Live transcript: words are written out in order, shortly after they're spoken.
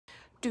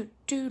do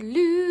do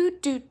loo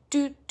do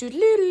do do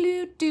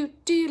loo do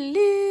do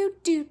loo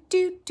do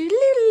do do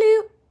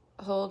loo.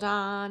 Hold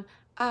on,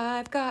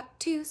 I've got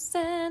to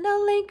send a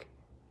link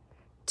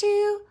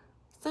to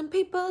some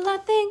people, I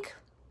think.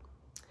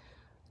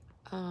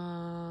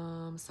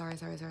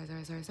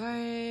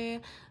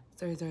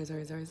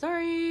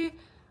 Sorry.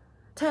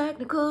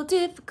 Technical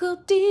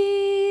difficulties,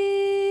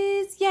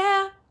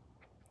 yeah.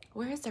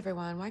 Where is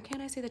everyone? Why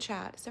can't I see the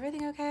chat? Is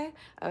everything okay?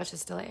 Oh, it's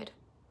just delayed.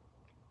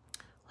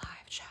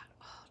 Live chat,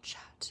 oh,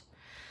 chat.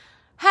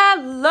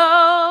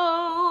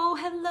 Hello.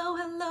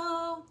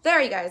 There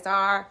you guys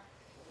are.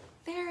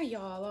 There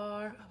y'all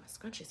are. Oh, my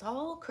scrunchie's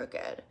all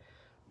crooked.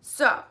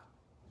 So,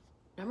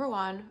 number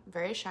one,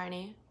 very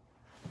shiny.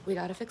 We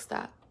gotta fix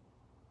that.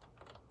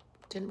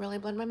 Didn't really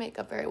blend my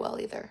makeup very well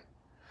either.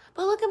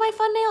 But look at my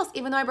fun nails.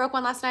 Even though I broke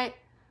one last night,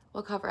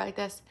 we'll cover it like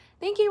this.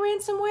 Thank you,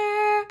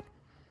 Ransomware.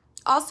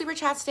 All super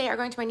chats today are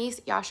going to my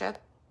niece, Yasha.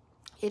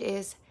 It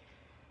is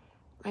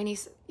my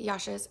niece,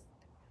 Yasha's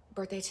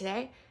birthday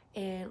today.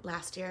 And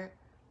last year,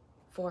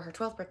 for her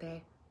 12th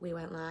birthday, we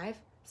went live.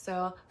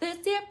 So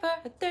this year for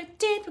her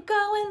 13th, we're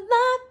going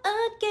live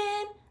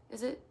again.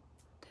 Is it?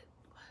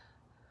 I'm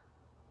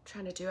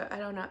trying to do it. I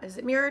don't know. Is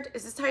it mirrored?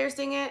 Is this how you're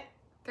seeing it?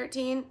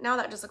 13? Now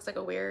that just looks like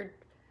a weird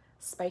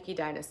spiky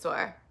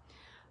dinosaur.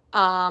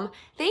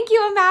 Thank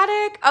you,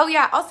 Amatic. Oh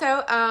yeah,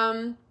 also,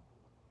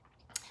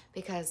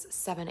 because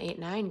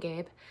 789,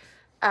 Gabe.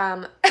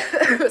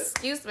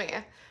 Excuse me.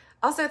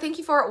 Also, thank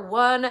you for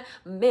 1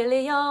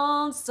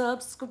 million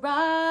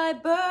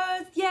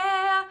subscribers.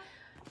 Yeah.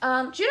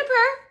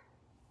 Juniper,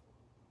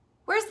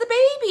 where's the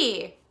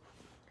baby?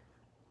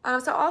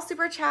 So all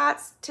super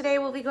chats today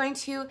will be going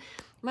to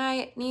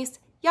my niece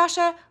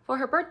Yasha for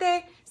her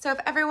birthday. So if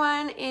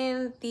everyone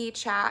in the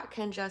chat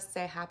can just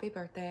say happy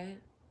birthday,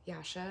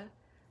 Yasha.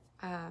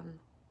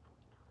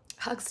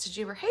 Hugs to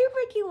Juniper. Hey,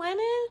 Ricky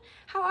Lennon,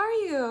 how are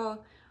you?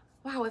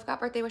 Wow, we've got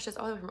birthday wishes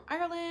all the way from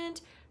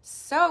Ireland.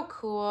 So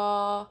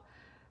cool.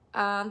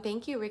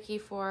 Thank you, Ricky,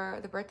 for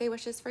the birthday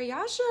wishes for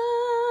Yasha.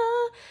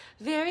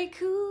 Very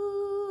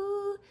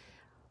cool.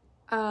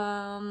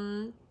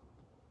 Someone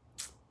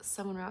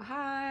wrote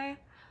hi.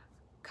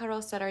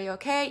 Carol said, are you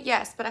okay?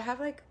 Yes, but I have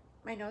like,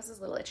 my nose is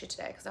a little itchy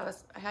today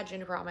because I had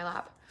Juniper on my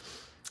lap.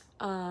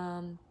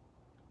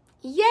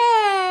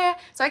 Yeah.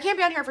 So I can't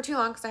be on here for too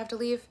long because I have to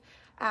leave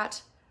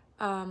at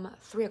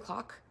 3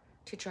 o'clock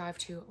to drive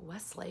to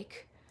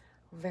Westlake.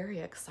 Very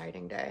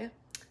exciting day.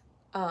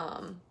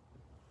 I've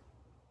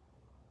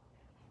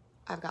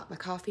got my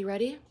coffee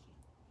ready.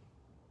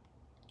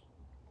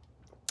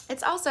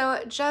 It's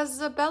also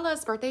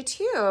Jezabella's birthday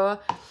too.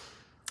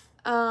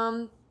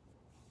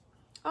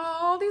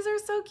 Oh, these are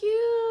so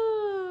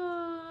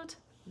cute.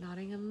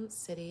 Nottingham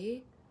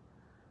City,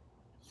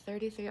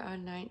 33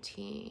 on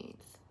 19th.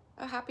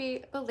 Oh,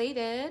 happy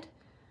belated.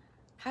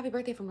 Happy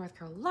birthday from North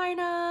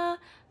Carolina.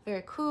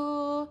 Very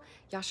cool.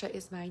 Yasha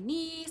is my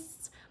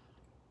niece.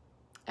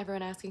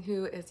 Everyone asking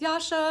who is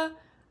Yasha.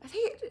 I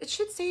think it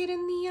should say it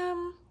in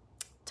the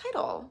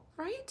title,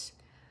 right?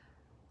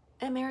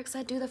 And Merrick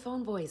said, do the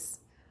phone voice.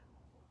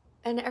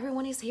 And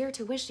everyone is here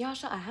to wish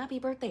Yasha a happy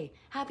birthday.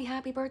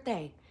 Happy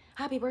birthday.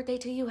 Happy birthday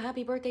to you.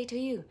 Happy birthday to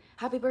you.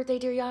 Happy birthday,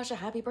 dear Yasha.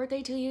 Happy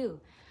birthday to you.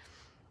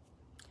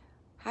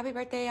 Happy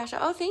birthday, Yasha.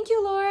 Oh, thank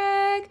you,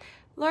 Lorik.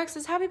 Lorik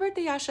says, happy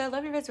birthday, Yasha.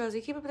 Love your vids,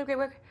 Rosie. Keep up the great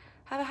work.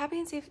 Have a happy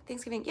and safe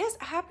Thanksgiving. Yes,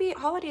 happy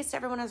holidays to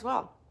everyone as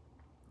well.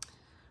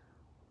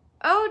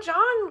 Oh,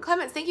 John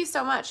Clements, thank you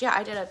so much. Yeah,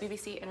 I did a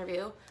BBC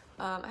interview.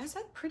 I was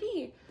like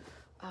pretty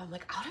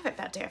like out of it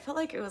that day. I felt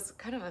like it was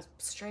kind of a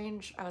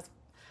strange,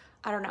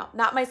 I don't know,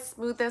 not my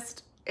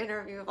smoothest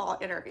interview of all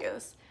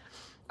interviews.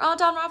 Oh,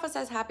 Don Rafa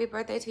says happy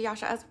birthday to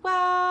Yasha as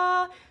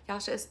well.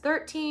 Yasha is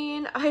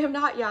 13. I am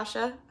not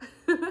Yasha.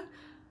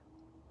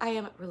 I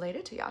am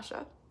related to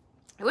Yasha.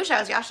 I wish I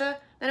was Yasha.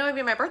 Then it would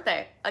be my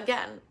birthday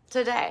again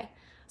today.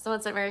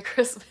 Someone said Merry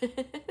Christmas.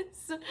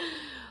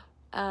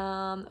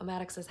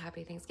 Omatic says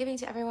happy Thanksgiving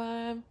to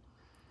everyone.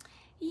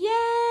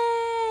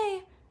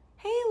 Yay!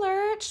 Hey,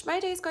 Lurch. My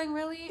day's going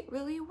really,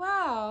 really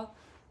well.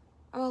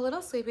 I'm a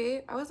little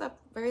sleepy. I was up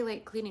very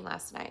late cleaning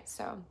last night,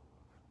 so.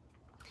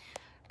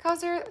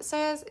 Kauser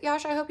says,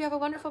 Yasha, I hope you have a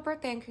wonderful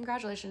birthday and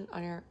congratulations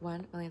on your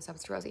 1 million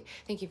subs to Rosie.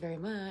 Thank you very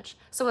much.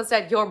 Someone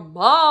said, your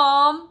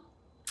mom.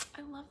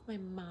 I love my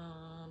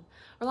mom.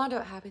 Rolando,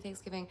 happy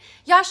Thanksgiving.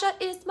 Yasha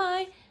is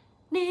my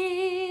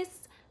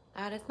niece.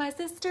 That is my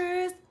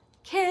sister's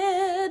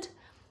kid.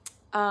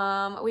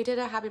 We did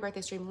a happy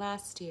birthday stream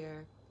last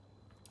year.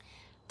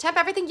 Temp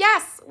everything.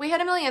 Yes, we hit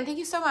 1 million. Thank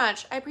you so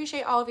much. I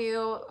appreciate all of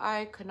you.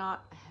 I could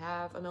not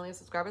have 1 million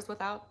subscribers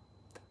without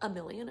 1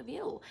 million of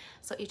you.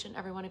 So each and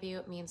every one of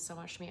you means so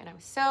much to me, and I'm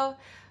so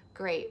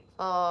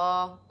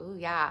grateful. Ooh,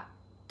 yeah.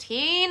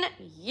 Teen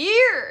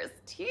years.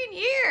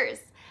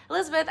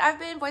 Elizabeth, I've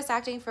been voice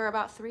acting for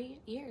about 3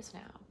 years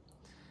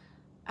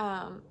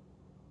now.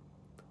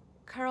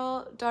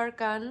 Carl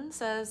Darkan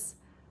says,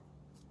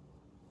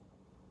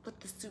 with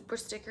the super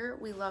sticker.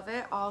 We love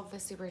it. All of the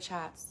super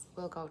chats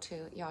will go to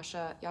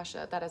Yasha.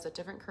 Yasha, that is a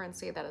different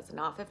currency. That is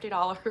not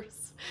 $50.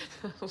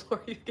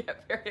 Before you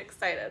get very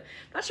excited.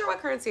 Not sure what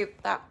currency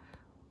that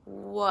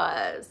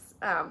was,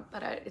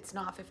 but it's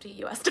not 50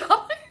 US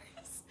dollars.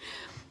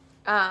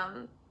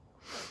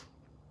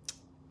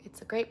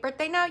 It's a great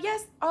birthday now.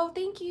 Yes. Oh,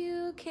 thank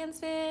you,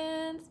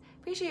 Kansvins.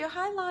 Appreciate you.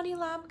 Hi, Lonnie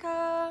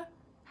Lamka.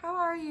 How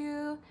are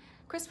you?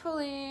 Chris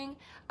Pulling.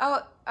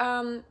 Oh,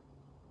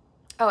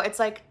 it's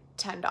like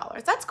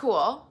 $10. That's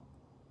cool.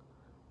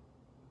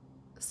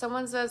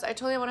 Someone says, I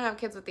totally want to have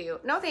kids with you.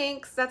 No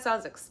thanks. That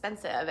sounds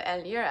expensive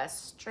and you're a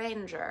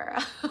stranger.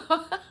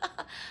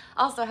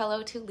 Also,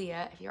 hello to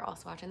Leah. If you're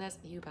also watching this,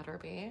 you better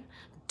be.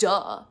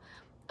 Duh.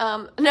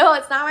 No,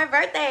 it's not my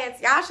birthday.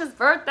 It's Yasha's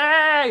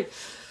birthday.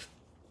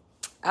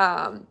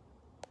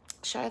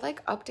 Should I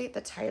like update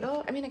the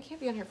title? I mean, I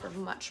can't be on here for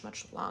much,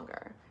 much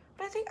longer.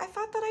 But I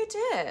thought that I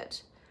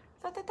did.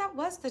 I thought that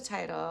was the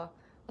title.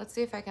 Let's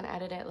see if I can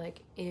edit it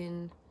like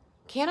in,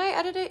 can I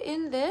edit it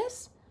in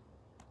this?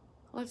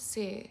 Let's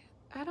see.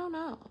 I don't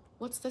know.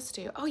 What's this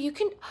do? Oh, you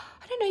can,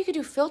 I didn't know you could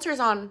do filters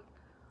on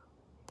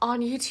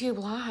YouTube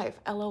Live.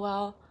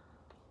 LOL.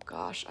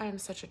 Gosh, I am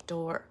such a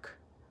dork.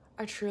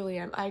 I truly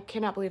am. I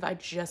cannot believe I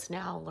just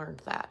now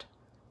learned that.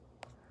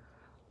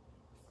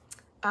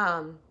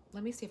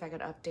 Let me see if I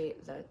could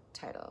update the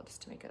title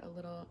just to make it a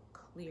little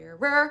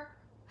clearer.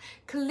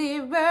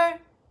 Clearer,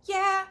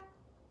 yeah.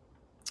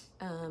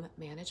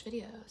 Manage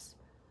videos.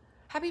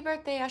 Happy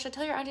birthday. I should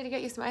tell your auntie to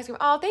get you some ice cream.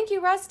 Oh, thank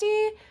you,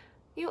 Rusty.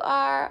 You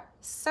are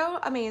so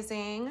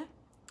amazing.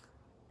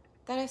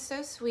 That is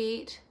so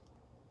sweet.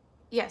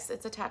 Yes,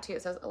 it's a tattoo.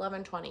 It says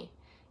 1120.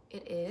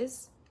 It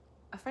is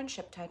a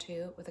friendship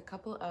tattoo with a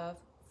couple of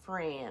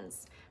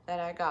friends that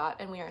I got,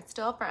 and we are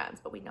still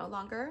friends, but we no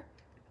longer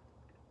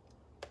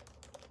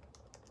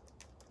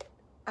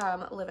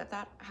live at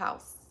that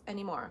house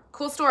anymore.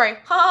 Cool story.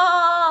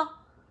 Ha!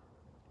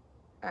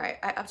 All right,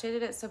 I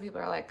updated it so people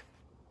are like,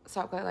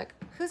 stop going like,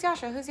 who's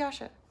Yasha? Who's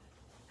Yasha?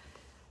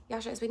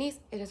 Yasha is my niece.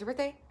 It is her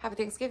birthday. Happy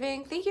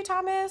Thanksgiving. Thank you,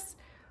 Thomas.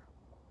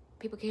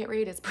 People can't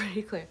read. It's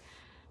pretty clear.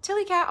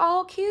 Tilly cat.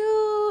 Oh,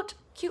 cute.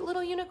 Cute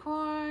little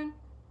unicorn.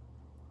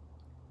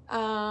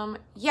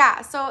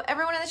 Yeah, so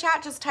everyone in the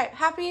chat just type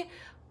happy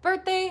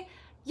birthday,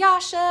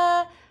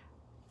 Yasha,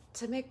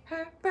 to make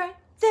her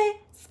birthday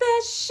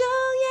special,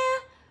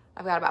 yeah.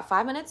 I've got about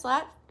 5 minutes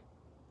left.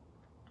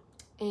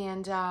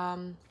 And,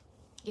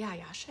 yeah,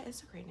 Yasha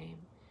is a great name.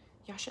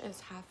 Yasha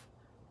is half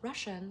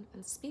Russian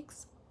and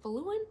speaks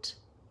fluent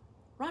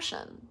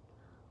Russian.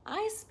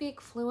 I speak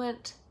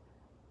fluent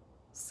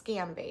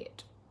scam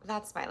bait.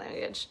 That's my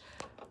language.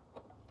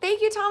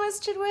 Thank you, Thomas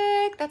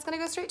Chidwick. That's gonna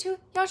go straight to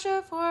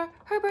Yasha for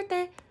her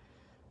birthday.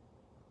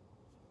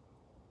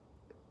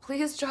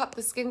 Please drop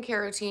the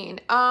skincare routine.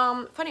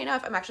 Funny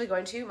enough, I'm actually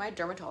going to my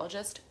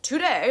dermatologist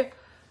today.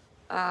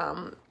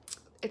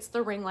 It's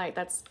the ring light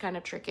that's kind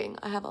of tricking.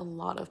 I have a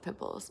lot of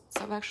pimples.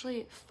 So I'm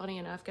actually, funny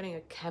enough, getting a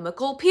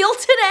chemical peel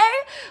today,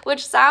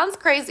 which sounds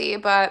crazy,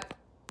 but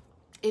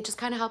it just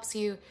kind of helps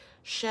you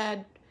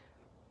shed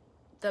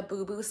the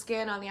boo-boo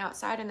skin on the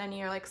outside, and then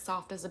you're like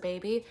soft as a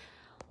baby.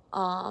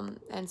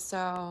 And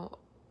so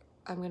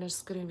I'm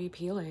just gonna be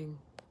peeling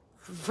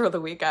for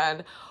the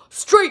weekend.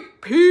 Straight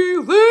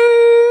peeling!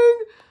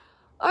 Oh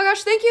my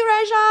gosh, thank you,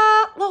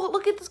 Raja!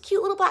 Look at this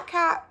cute little black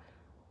cat.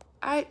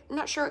 I'm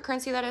not sure what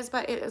currency that is,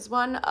 but it is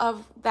one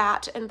of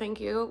that, and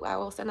thank you. I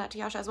will send that to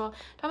Yasha as well.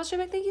 Thomas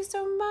Trebek, thank you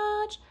so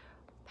much.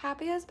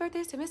 Happiest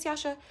birthdays to Miss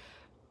Yasha.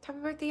 Happy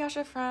birthday,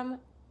 Yasha, from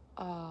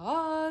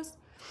Oz.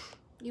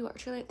 You are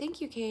truly,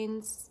 thank you,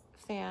 Kane's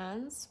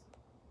fans.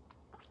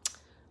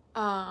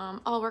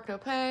 All work, no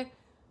play.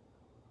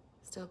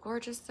 Still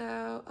gorgeous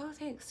though. Oh,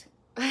 thanks.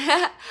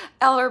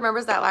 Elle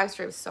remembers that live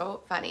stream.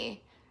 So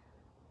funny.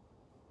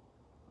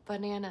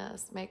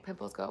 Bananas make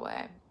pimples go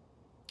away.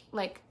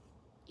 Like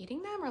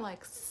eating them or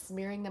like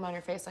smearing them on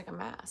your face like a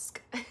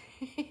mask.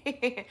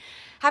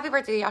 Happy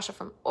birthday, Yasha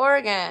from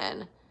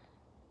Oregon.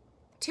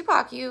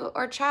 Tupac, you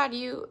or Chad,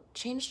 you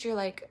changed your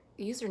like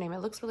username.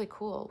 It looks really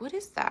cool. What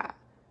is that?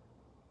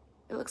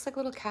 It looks like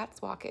little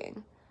cats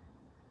walking.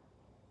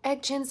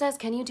 Egg Chin says,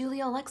 can you do the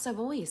Alexa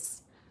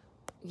voice?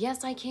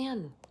 Yes, I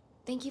can.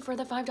 Thank you for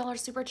the $5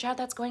 super chat.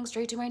 That's going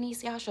straight to my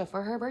niece Yasha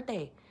for her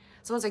birthday.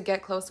 Someone said,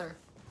 get closer.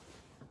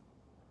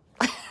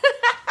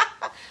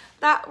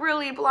 That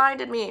really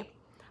blinded me.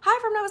 Hi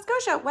from Nova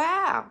Scotia.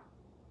 Wow.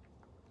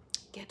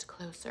 Get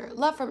closer.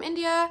 Love from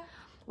India.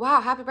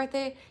 Wow. Happy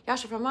birthday,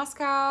 Yasha from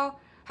Moscow.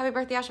 Happy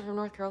birthday, Yasha from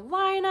North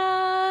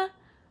Carolina.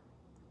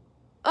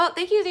 Oh,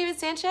 thank you, David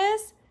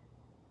Sanchez.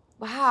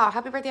 Wow,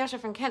 happy birthday, Yasha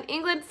from Kent,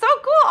 England. So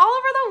cool, all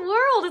over the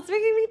world. It's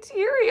making me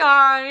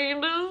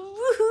teary-eyed.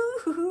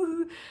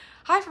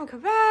 Hi from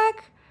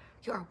Quebec.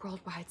 You're a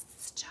worldwide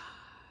star.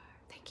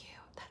 Thank you.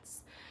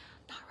 That's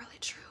not really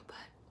true, but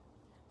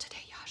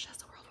today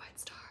Yasha's a worldwide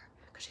star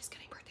because she's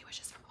getting birthday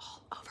wishes from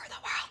all over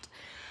the world.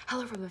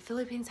 Hello from the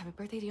Philippines. Happy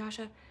birthday to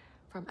Yasha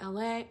from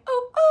LA.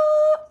 Ooh,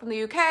 ooh. From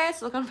the UK,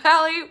 Silicon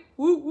Valley.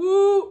 Woo,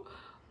 woo.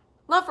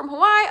 Love from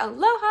Hawaii.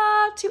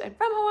 Aloha to and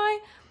from Hawaii.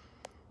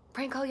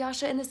 prank call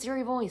Yasha in the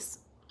Siri voice.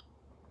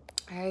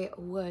 I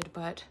would,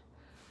 but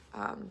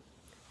I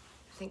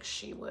think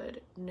she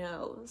would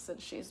know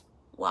since she's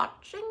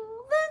watching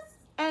this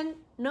and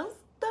knows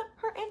that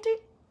her auntie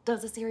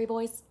does a Siri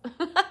voice.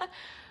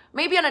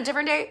 Maybe on a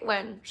different day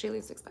when she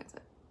least expects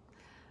it.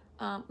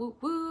 Woo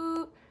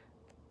woo.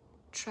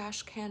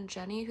 Trash Can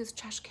Jenny. Who's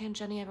Trash Can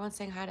Jenny? Everyone's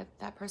saying hi to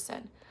that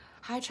person.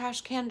 Hi,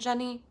 Trash Can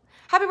Jenny.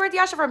 Happy birthday,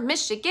 Yasha, from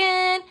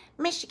Michigan.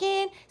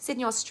 Michigan.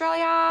 Sydney,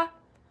 Australia.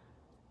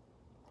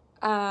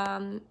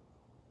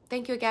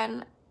 Thank you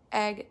again,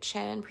 Egg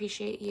Chin.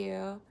 Appreciate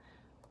you.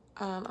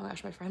 Oh my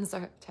gosh, my friends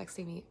are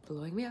texting me,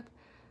 blowing me up.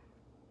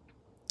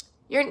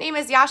 Your name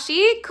is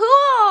Yashi?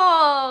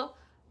 Cool.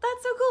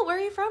 That's so cool. Where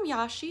are you from,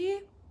 Yashi?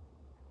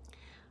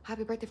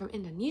 Happy birthday from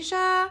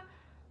Indonesia.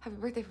 Happy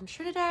birthday from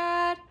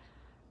Trinidad.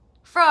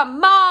 From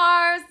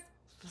Mars.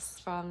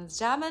 From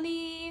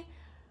Germany.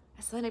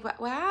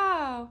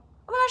 Wow.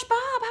 Oh my gosh,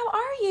 Bob, how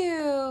are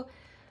you?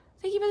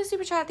 Thank you for the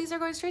super chat. These are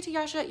going straight to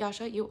Yasha.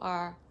 Yasha, you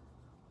are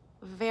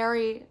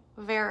very,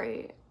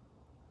 very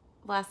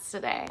blessed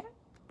today.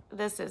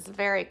 This is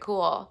very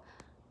cool.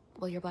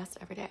 Well, you're blessed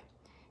every day.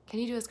 Can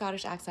you do a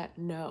Scottish accent?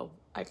 No,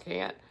 I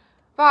can't.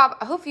 Bob,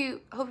 I hope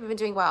you've been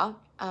doing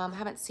well.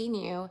 Haven't seen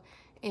you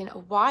in a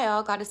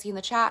while. Got to see you in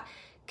the chat.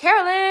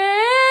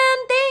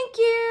 Carolyn, thank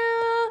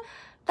you.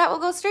 That will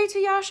go straight to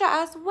Yasha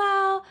as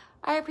well.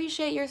 I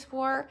appreciate your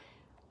support.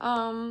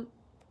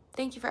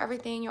 Thank you for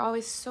everything. You're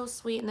always so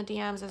sweet in the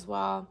DMs as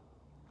well.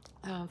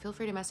 Feel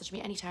free to message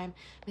me anytime.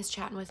 Miss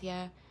chatting with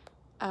you.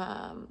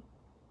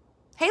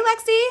 Hey,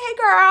 Lexi. Hey,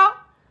 girl.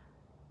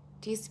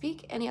 Do you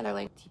speak any other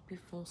language?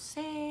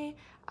 Français.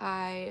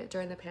 I,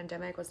 during the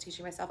pandemic, was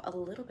teaching myself a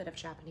little bit of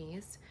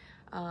Japanese.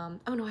 Oh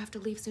no, I have to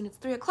leave soon. It's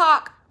 3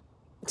 o'clock.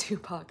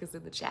 Tupac is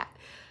in the chat.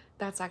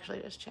 That's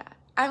actually just chat.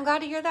 I'm glad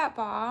to hear that,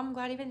 Bob. I'm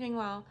glad you've been doing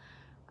well.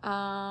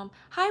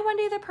 Hi,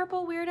 Wendy the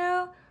Purple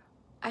Weirdo.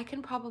 I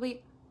can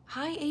probably...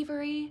 Hi,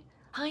 Avery.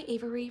 Hi,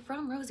 Avery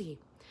from Rosie.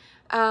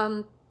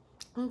 I'll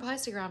probably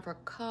stick around for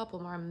a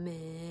couple more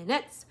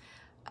minutes.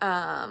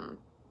 How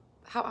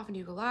often do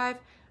you go live?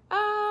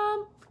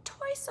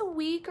 Twice a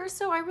week or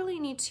so. I really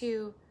need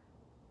to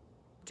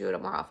do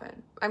it more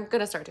often. I'm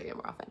gonna start doing it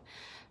more often.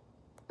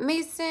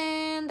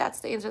 Mason, that's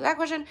the answer to that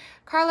question.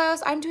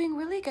 Carlos, I'm doing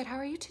really good. How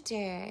are you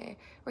today?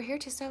 We're here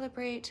to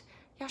celebrate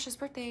Yasha's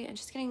birthday and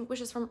just getting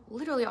wishes from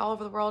literally all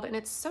over the world, and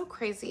it's so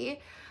crazy.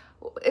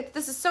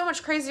 This is so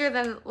much crazier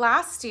than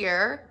last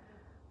year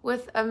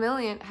with 1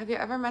 million. Have you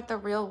ever met the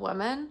real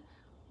woman?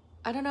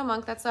 I don't know,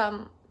 Monk. That's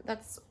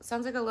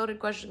sounds like a loaded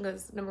question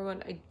because number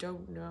one, I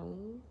don't know.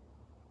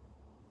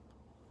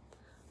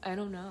 I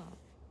don't know.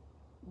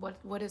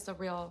 What is a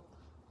real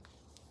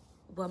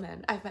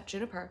woman? I've met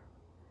Juniper.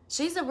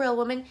 She's a real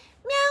woman.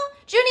 Meow.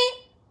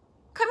 Junie,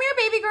 come here,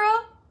 baby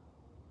girl.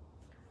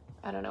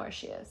 I don't know where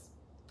she is.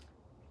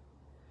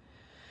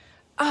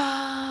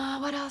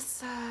 What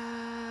else?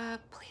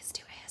 Please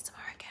do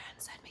ASMR again,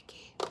 said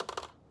Mickey.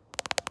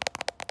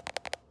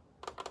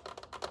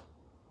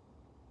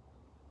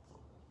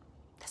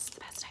 This is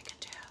the best I can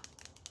do.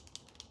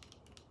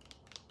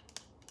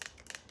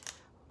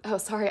 Oh,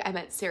 sorry, I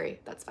meant Siri.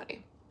 That's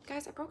funny.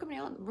 Guys, I broke a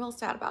nail and I'm real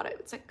sad about it.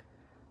 It's like,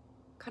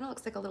 kind of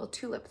looks like a little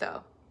tulip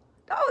though.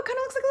 Oh, it kind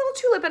of looks like a little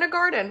tulip in a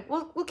garden.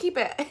 We'll keep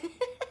it.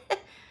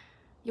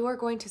 You are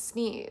going to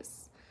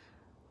sneeze.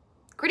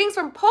 Greetings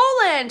from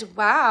Poland.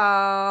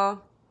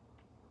 Wow.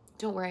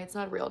 Don't worry, it's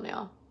not a real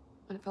nail.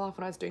 And it fell off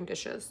when I was doing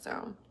dishes,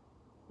 so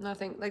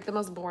nothing, like the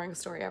most boring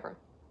story ever.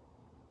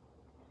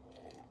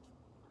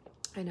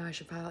 I know I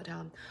should file it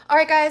down. All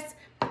right, guys.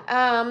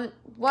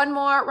 One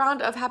more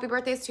round of happy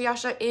birthdays to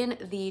Yasha in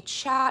the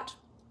chat.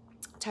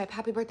 Type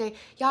happy birthday.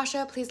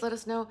 Yasha, please let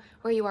us know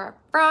where you are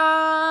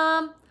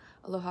from.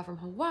 Aloha from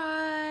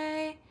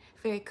Hawaii.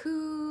 Very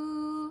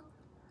cool.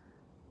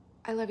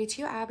 I love you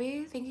too,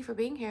 Abby. Thank you for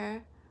being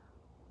here.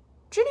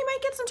 Junie might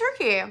get some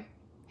turkey.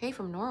 Hey,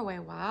 from Norway.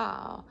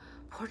 Wow.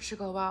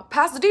 Portugal. Wow.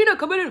 Pasadena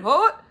coming in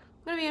hot.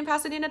 I'm going to be in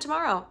Pasadena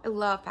tomorrow. I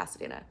love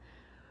Pasadena.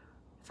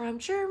 From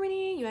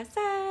Germany,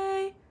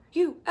 USA.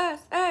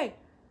 USA.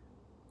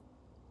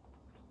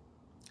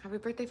 Happy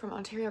birthday from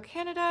Ontario,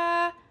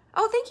 Canada.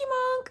 Oh, thank you,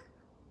 Monk.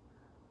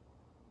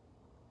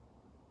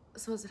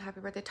 Someone said happy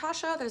birthday,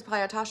 Tasha. There's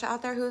probably a Tasha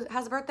out there who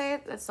has a birthday.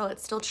 It's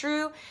still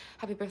true.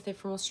 Happy birthday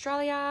from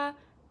Australia.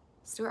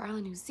 Stewart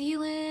Island, New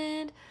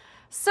Zealand.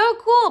 So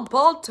cool.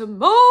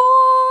 Baltimore.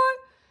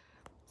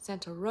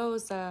 Santa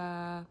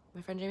Rosa.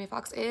 My friend Jamie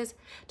Fox is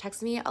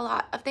texting me a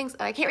lot of things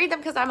and I can't read them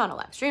because I'm on a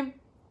live stream.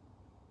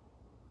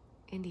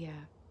 India.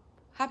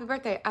 Happy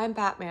birthday. I'm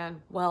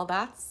Batman. Well,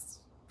 that's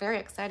very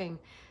exciting.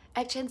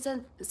 At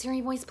Chinson,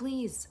 Siri voice,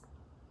 please.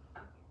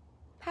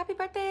 Happy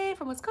birthday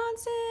from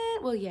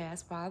Wisconsin. Well,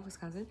 yes, Bob,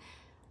 Wisconsin.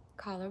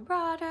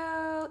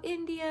 Colorado,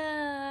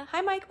 India.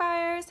 Hi, Mike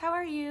Byers. How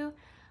are you?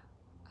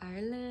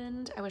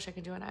 Ireland. I wish I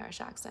could do an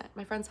Irish accent.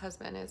 My friend's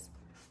husband is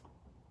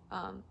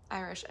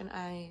Irish, and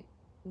I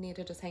need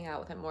to just hang out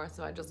with him more,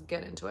 so I just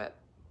get into it.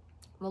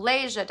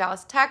 Malaysia,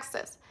 Dallas,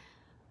 Texas.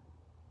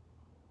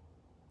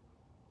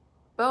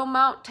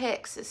 Beaumont,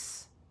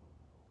 Texas.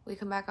 we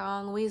come back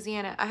on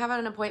Louisiana. I have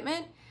an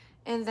appointment,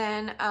 and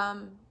then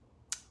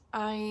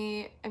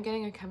I am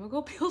getting a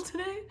chemical peel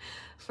today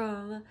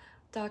from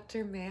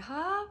Dr.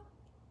 Meha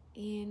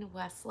in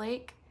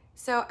Westlake.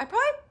 So I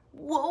probably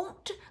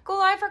won't go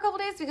live for a couple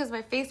days because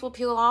my face will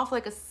peel off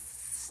like a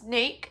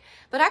snake.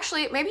 But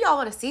actually, maybe y'all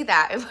want to see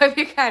that. It might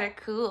be kind of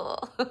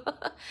cool.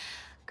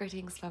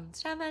 Greetings from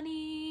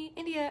Chamonix,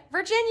 India.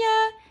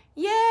 Virginia!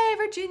 Yay,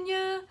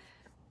 Virginia!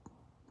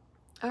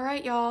 All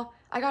right, y'all.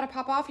 I got to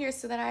pop off here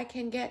so that I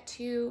can get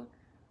to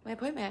my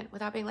appointment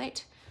without being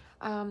late.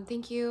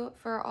 Thank you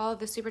for all of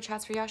the super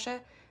chats for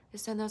Yasha. I'll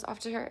send those off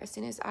to her as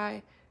soon as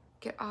I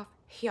get off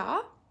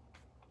here.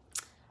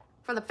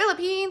 From the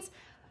Philippines.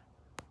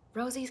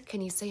 Rosie,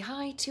 can you say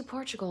hi to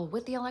Portugal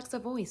with the Alexa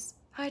voice?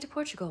 Hi to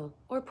Portugal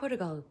or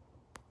Portugal.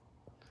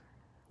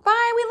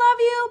 Bye, we love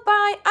you.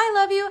 Bye, I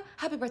love you.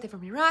 Happy birthday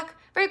from Iraq.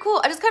 Very cool.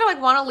 I just kind of like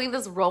want to leave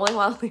this rolling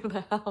while I leave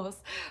the house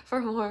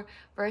for more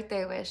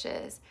birthday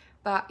wishes.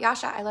 But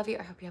Yasha, I love you.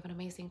 I hope you have an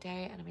amazing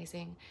day, an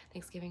amazing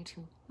Thanksgiving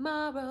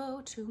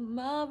tomorrow.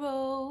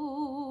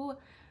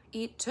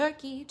 Eat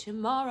turkey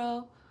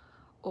tomorrow.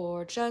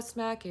 Or just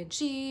mac and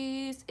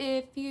cheese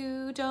if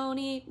you don't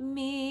eat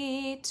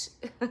meat.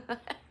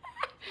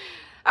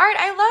 All right,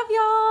 I love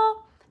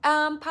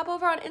y'all. Pop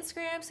over on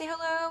Instagram, say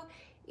hello,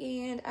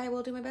 and I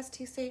will do my best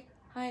to say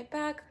hi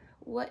back.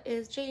 What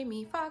is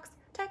Jamie Fox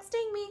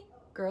texting me?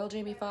 Girl,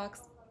 Jamie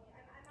Fox.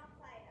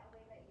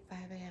 5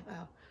 a.m.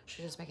 Oh,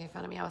 she's just making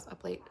fun of me. I was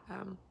up late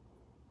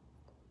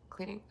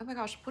cleaning. Oh my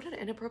gosh, what an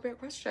inappropriate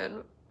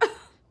question.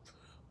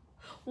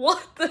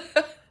 What the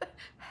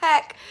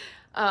heck?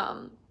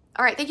 All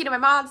right, thank you to my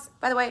mods.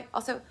 By the way,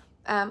 also,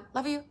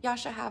 love you.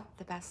 Yasha, have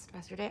the best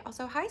rest of your day.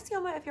 Also, hi,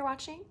 Sioma, if you're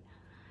watching.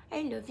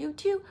 I love you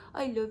too.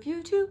 I love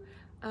you too.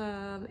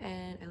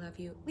 And I love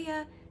you,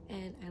 Leah.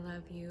 And I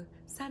love you,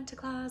 Santa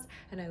Claus.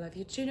 And I love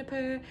you,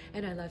 Juniper.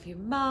 And I love you,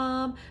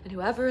 Mom. And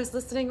whoever is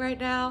listening right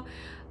now.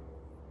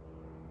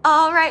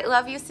 All right,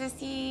 love you,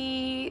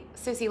 Sissy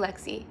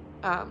Lexi.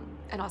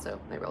 And also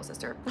my real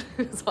sister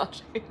who's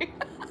watching.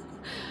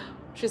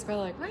 She's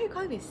probably like, why are you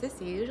calling me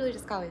Sissy? You usually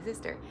just call me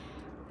sister.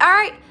 All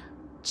right.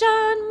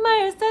 John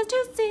Meyer says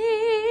to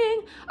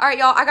sing. All right,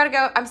 y'all, I gotta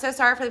go. I'm so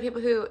sorry for the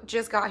people who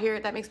just got here.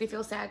 That makes me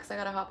feel sad because I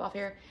gotta hop off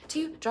here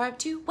to drive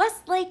to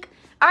Westlake.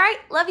 All right,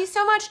 love you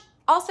so much.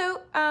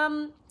 Also,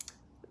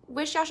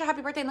 wish Yasha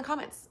happy birthday in the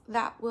comments.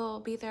 That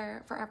will be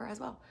there forever as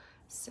well.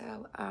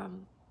 So,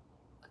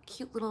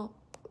 cute little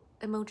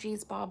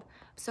emojis, Bob.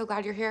 I'm so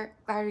glad you're here.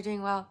 Glad you're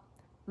doing well.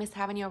 Miss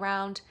having you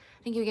around.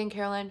 Thank you again,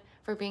 Carolyn,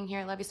 for being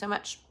here. Love you so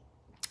much.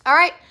 All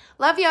right.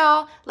 Love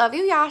y'all. Love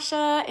you,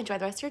 Yasha. Enjoy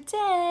the rest of your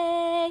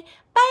day.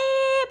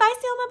 Bye. Bye,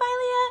 Selma. Bye,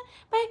 Leah.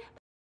 Bye.